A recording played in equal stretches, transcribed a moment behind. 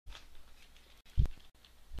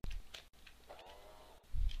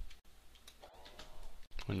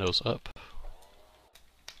Windows up.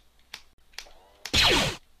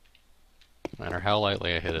 No matter how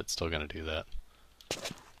lightly I hit it, it's still gonna do that.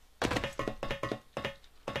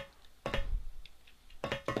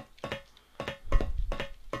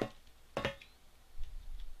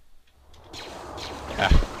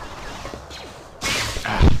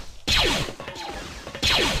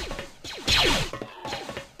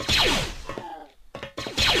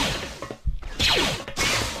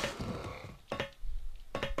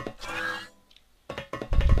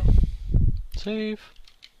 Save.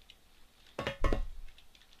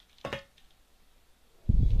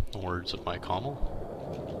 The words of my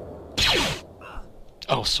Kamal.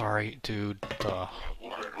 Oh, sorry, dude. I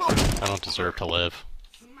don't deserve to live.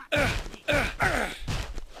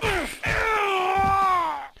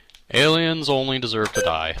 Aliens only deserve to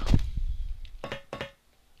die.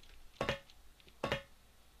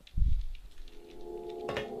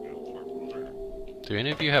 Do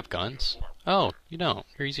any of you have guns? Oh, you don't.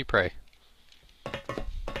 You're easy prey.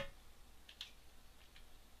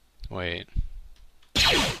 Wait.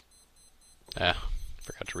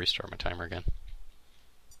 Forgot to restart my timer again.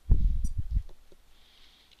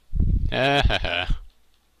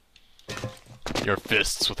 Your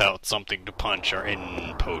fists without something to punch are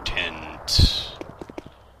impotent.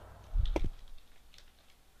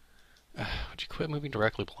 Would you quit moving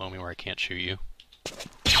directly below me where I can't shoot you?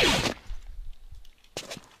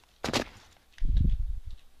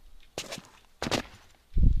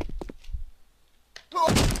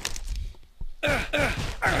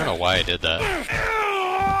 I don't know why I did that.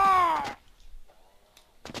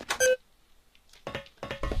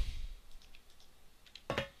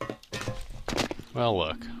 Well,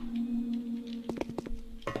 look.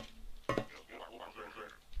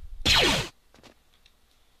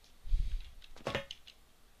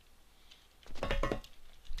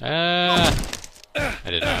 I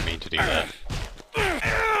did not mean to do that. What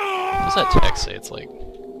does that text say? It's like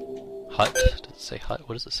hut? Does it say hut?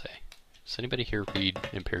 What does it say? Does anybody here read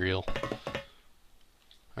Imperial?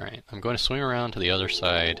 Alright, I'm going to swing around to the other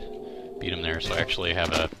side, beat him there, so I actually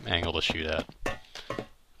have an angle to shoot at.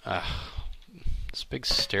 This big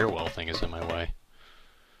stairwell thing is in my way.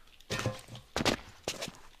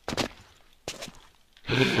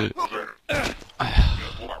 The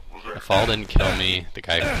fall didn't kill me, the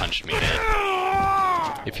guy who punched me did.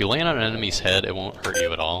 If you land on an enemy's head, it won't hurt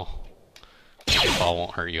you at all. The fall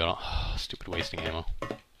won't hurt you at all. Oh, stupid wasting ammo.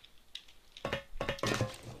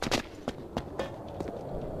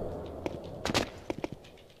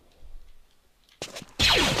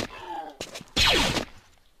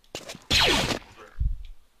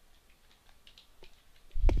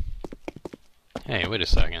 Hey, wait a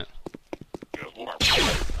second.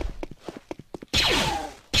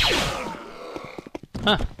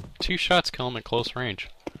 Huh. 2 shots kill him at close range.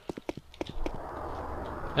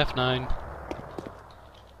 F9.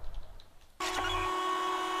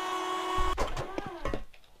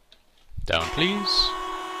 Down, please.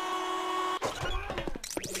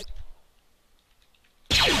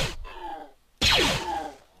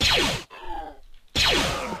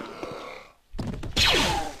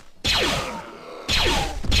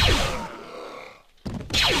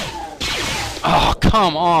 Oh,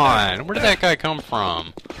 come on! Where did that guy come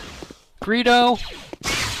from? Greedo?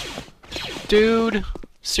 Dude?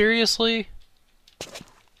 Seriously?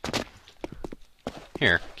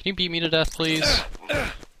 Here, can you beat me to death, please?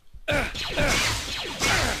 Or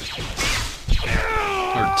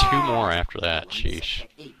 2 more after that, sheesh.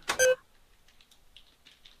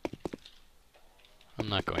 I'm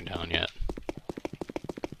not going down yet.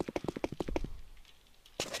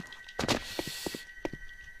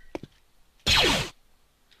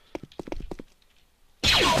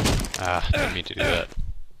 Didn't mean to do that.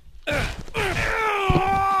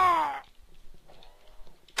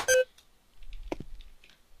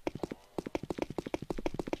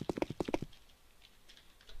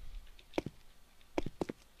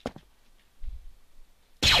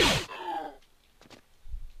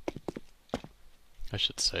 I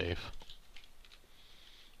should save.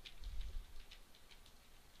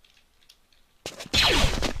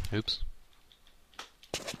 Oops.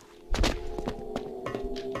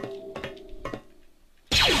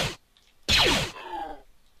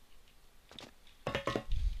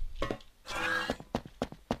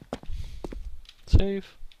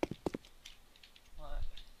 Save.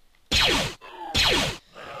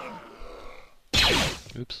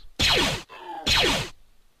 Oops.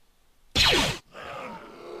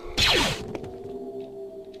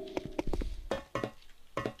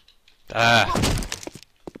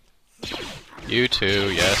 You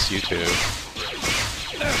too, yes, you too.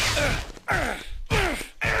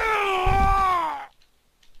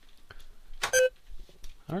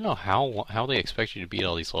 know how they expect you to beat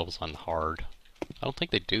all these levels on hard. I don't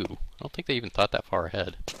think they do. I don't think they even thought that far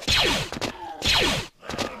ahead.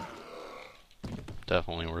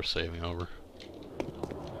 Definitely worth saving over.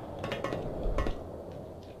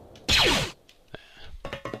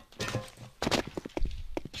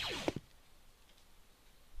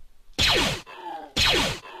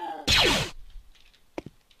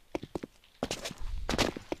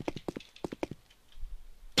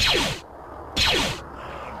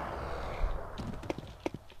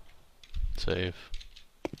 Save.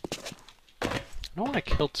 I don't want to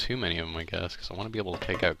kill too many of them, I guess, because I want to be able to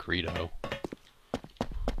take out Greedo.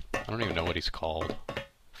 I don't even know what he's called. I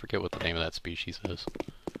forget what the name of that species is.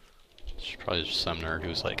 It's probably just some nerd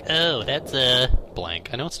who's like, oh, that's a blank.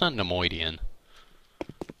 I know it's not Nemoidian.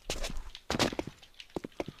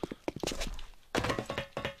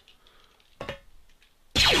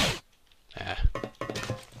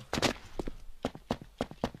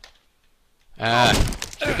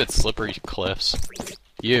 Stupid slippery cliffs.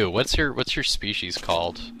 You, what's your species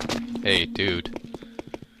called? Hey, dude.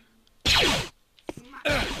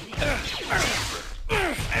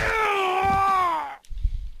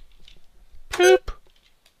 Bloop.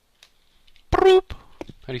 Bloop.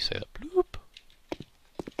 How do you say that? Bloop.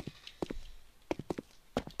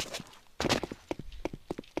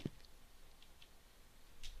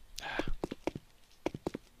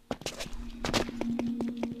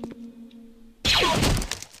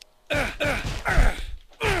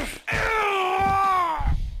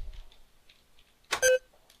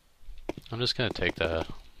 I'm just gonna take the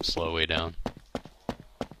slow way down.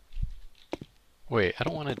 Wait, I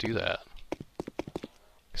don't want to do that.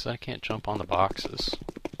 Because I can't jump on the boxes.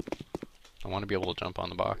 I want to be able to jump on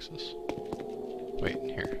the boxes. Wait,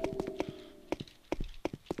 here.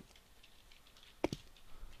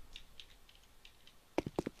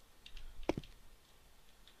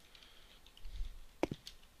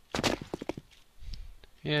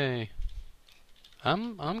 Yay.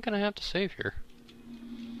 I'm gonna have to save here.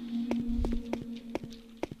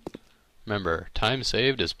 Remember, time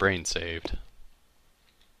saved is brain saved.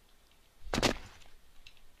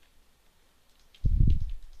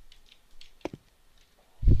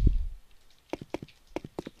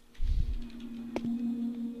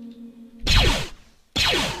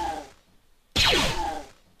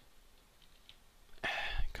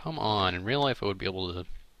 Come on, in real life I would be able to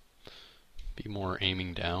be more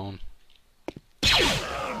aiming down.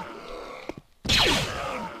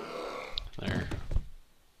 There.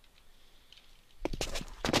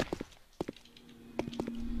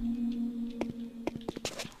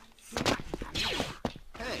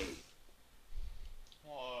 Hey.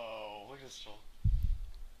 Whoa, look at this.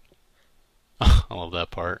 I love that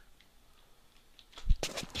part.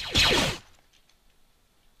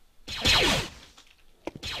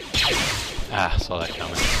 Ah, saw that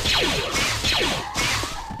coming.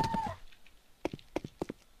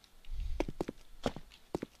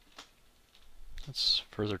 That's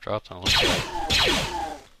further drop than it looks like.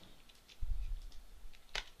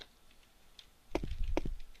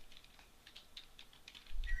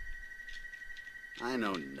 I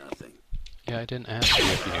know nothing. Yeah, I didn't ask you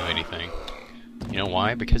if you knew anything. You know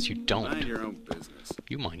why? Because you don't. Mind your own business.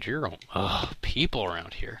 You mind your own. Ugh, people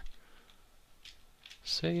around here.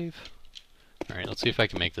 Save. Alright, let's see if I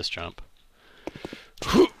can make this jump.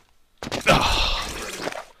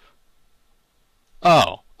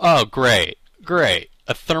 Oh, great. Great.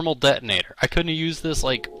 A thermal detonator. I couldn't have used this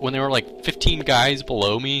like when there were like 15 guys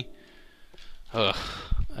below me. Ugh.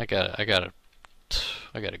 I gotta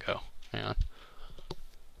go. Hang on.